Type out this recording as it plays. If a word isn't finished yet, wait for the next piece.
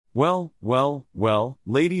Well,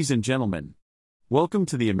 ladies and gentlemen. Welcome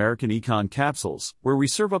to the American Econ Capsules, where we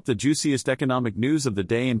serve up the juiciest economic news of the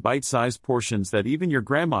day in bite-sized portions that even your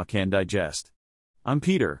grandma can digest. I'm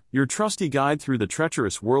Peter, your trusty guide through the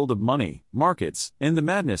treacherous world of money, markets, and the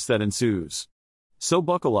madness that ensues. So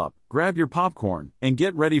buckle up, grab your popcorn, and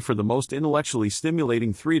get ready for the most intellectually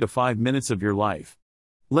stimulating 3 to 5 minutes of your life.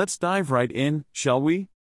 Let's dive right in, shall we?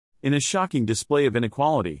 In a shocking display of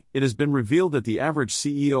inequality, it has been revealed that the average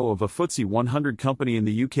CEO of a FTSE 100 company in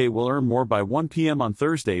the UK will earn more by 1 p.m. on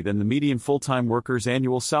Thursday than the median full-time worker's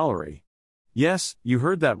annual salary. Yes, you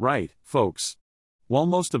heard that right, folks. While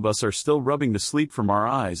most of us are still rubbing the sleep from our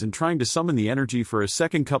eyes and trying to summon the energy for a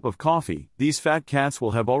second cup of coffee, these fat cats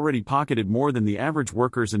will have already pocketed more than the average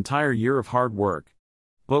worker's entire year of hard work.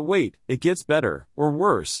 But wait, it gets better, or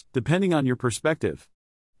worse, depending on your perspective.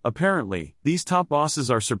 Apparently, these top bosses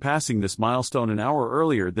are surpassing this milestone an hour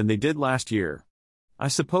earlier than they did last year. I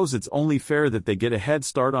suppose it's only fair that they get a head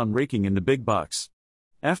start on raking in the big bucks.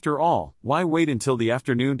 After all, why wait until the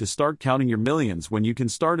afternoon to start counting your millions when you can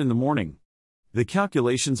start in the morning? The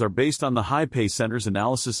calculations are based on the High Pay Center's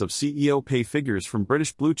analysis of CEO pay figures from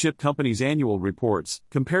British blue-chip companies' annual reports,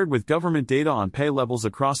 compared with government data on pay levels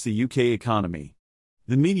across the UK economy.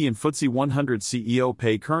 The median FTSE 100 CEO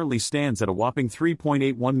pay currently stands at a whopping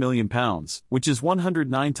 £3.81 million, which is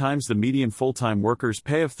 109 times the median full-time worker's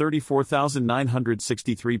pay of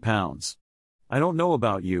 £34,963. I don't know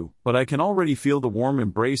about you, but I can already feel the warm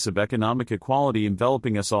embrace of economic equality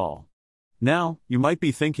enveloping us all. Now, you might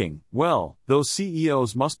be thinking, well, those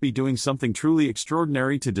CEOs must be doing something truly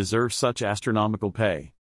extraordinary to deserve such astronomical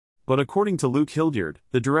pay. But according to Luke Hildyard,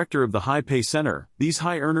 the director of the High Pay Center, these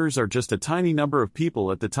high earners are just a tiny number of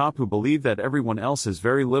people at the top who believe that everyone else has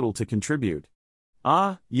very little to contribute.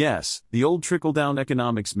 Ah, yes, the old trickle-down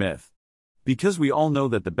economics myth. Because we all know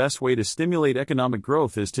that the best way to stimulate economic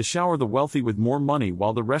growth is to shower the wealthy with more money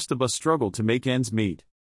while the rest of us struggle to make ends meet.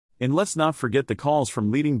 And let's not forget the calls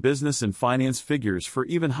from leading business and finance figures for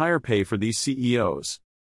even higher pay for these CEOs.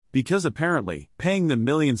 Because apparently, paying them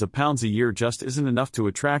millions of pounds a year just isn't enough to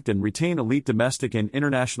attract and retain elite domestic and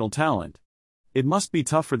international talent. It must be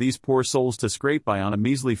tough for these poor souls to scrape by on a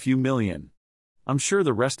measly few million. I'm sure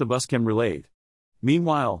the rest of us can relate.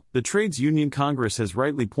 Meanwhile, the Trades Union Congress has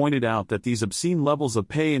rightly pointed out that these obscene levels of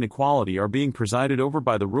pay inequality are being presided over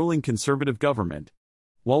by the ruling Conservative government.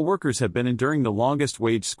 While workers have been enduring the longest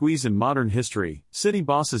wage squeeze in modern history, city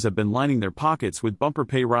bosses have been lining their pockets with bumper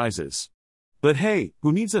pay rises. But hey,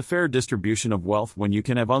 who needs a fair distribution of wealth when you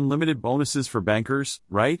can have unlimited bonuses for bankers,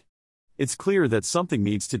 right? It's clear that something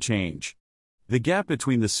needs to change. The gap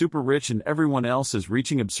between the super rich and everyone else is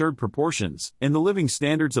reaching absurd proportions, and the living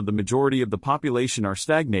standards of the majority of the population are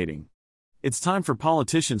stagnating. It's time for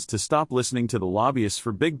politicians to stop listening to the lobbyists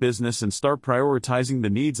for big business and start prioritizing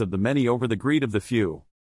the needs of the many over the greed of the few.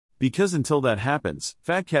 Because until that happens,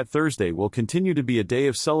 Fat Cat Thursday will continue to be a day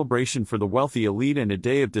of celebration for the wealthy elite and a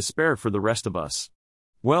day of despair for the rest of us.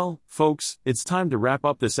 Well, folks, it's time to wrap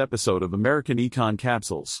up this episode of American Econ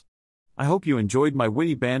Capsules. I hope you enjoyed my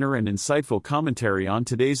witty banter and insightful commentary on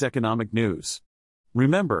today's economic news.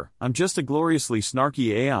 Remember, I'm just a gloriously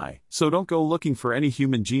snarky AI, so don't go looking for any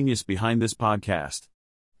human genius behind this podcast.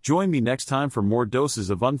 Join me next time for more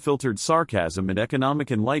doses of unfiltered sarcasm and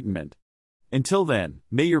economic enlightenment. Until then,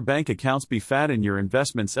 may your bank accounts be fat and your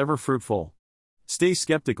investments ever fruitful. Stay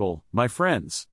skeptical, my friends.